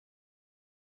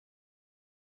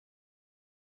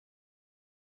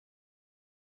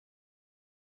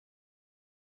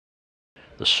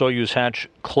The Soyuz hatch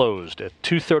closed at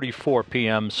 2:34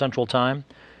 p.m. Central Time,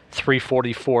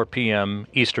 3:44 p.m.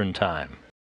 Eastern Time.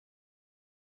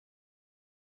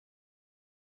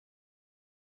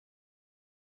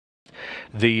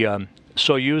 The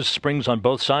Soyuz springs on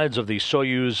both sides of the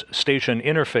Soyuz station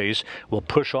interface will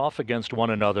push off against one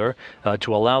another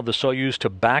to allow the Soyuz to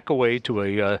back away to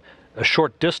a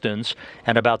short distance,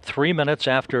 and about 3 minutes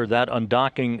after that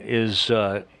undocking is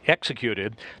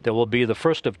executed, there will be the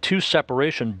first of two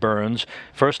separation burns.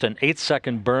 First, an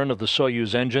 8-second burn of the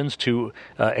Soyuz engines to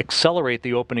accelerate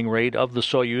the opening rate of the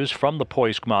Soyuz from the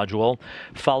Poisk module,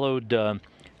 followed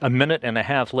a minute and a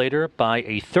half later by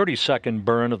a 30-second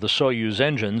burn of the Soyuz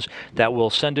engines that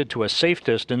will send it to a safe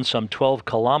distance some 12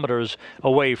 kilometers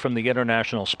away from the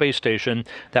International Space Station.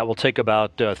 That will take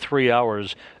about 3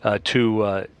 hours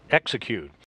to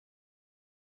execute.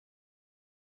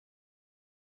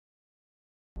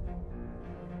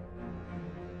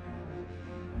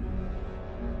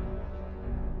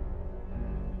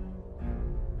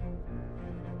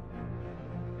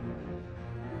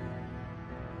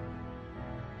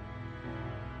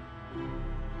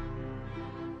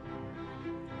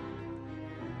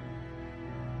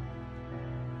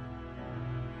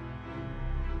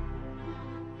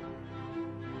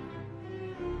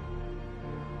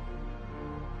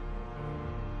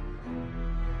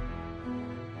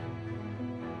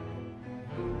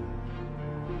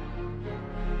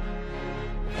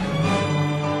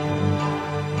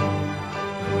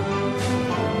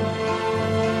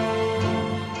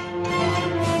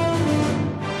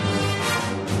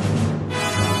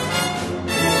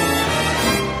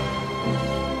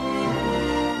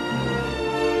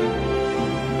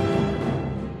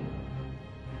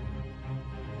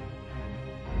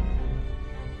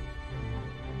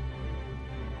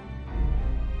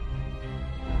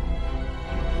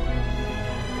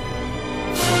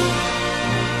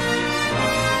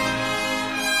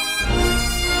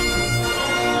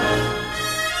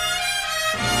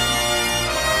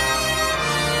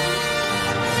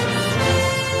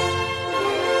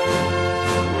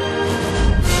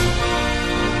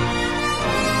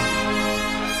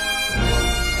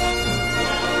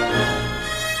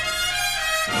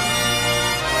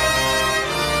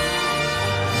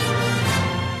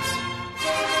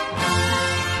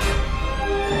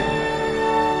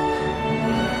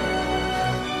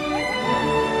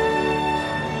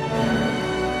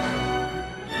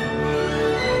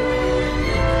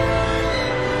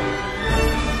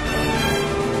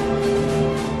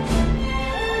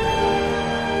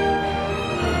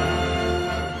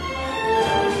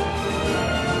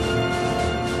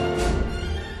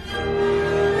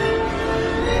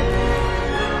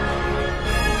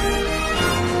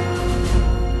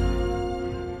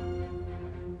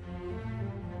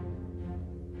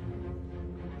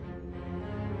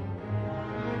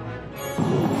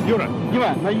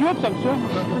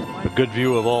 A good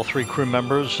view of all three crew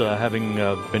members having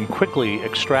been quickly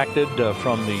extracted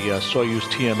from the Soyuz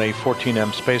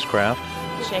TMA-14M spacecraft.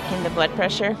 Checking the blood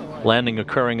pressure. Landing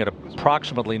occurring at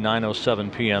approximately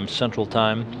 9:07 p.m. Central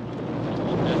Time.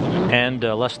 And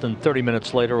less than 30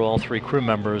 minutes later, all three crew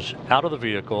members out of the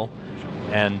vehicle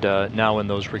and now in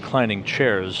those reclining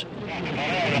chairs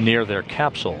near their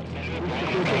capsule.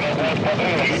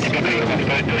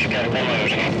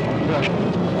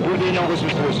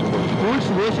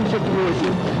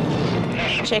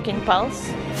 Checking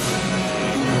pulse.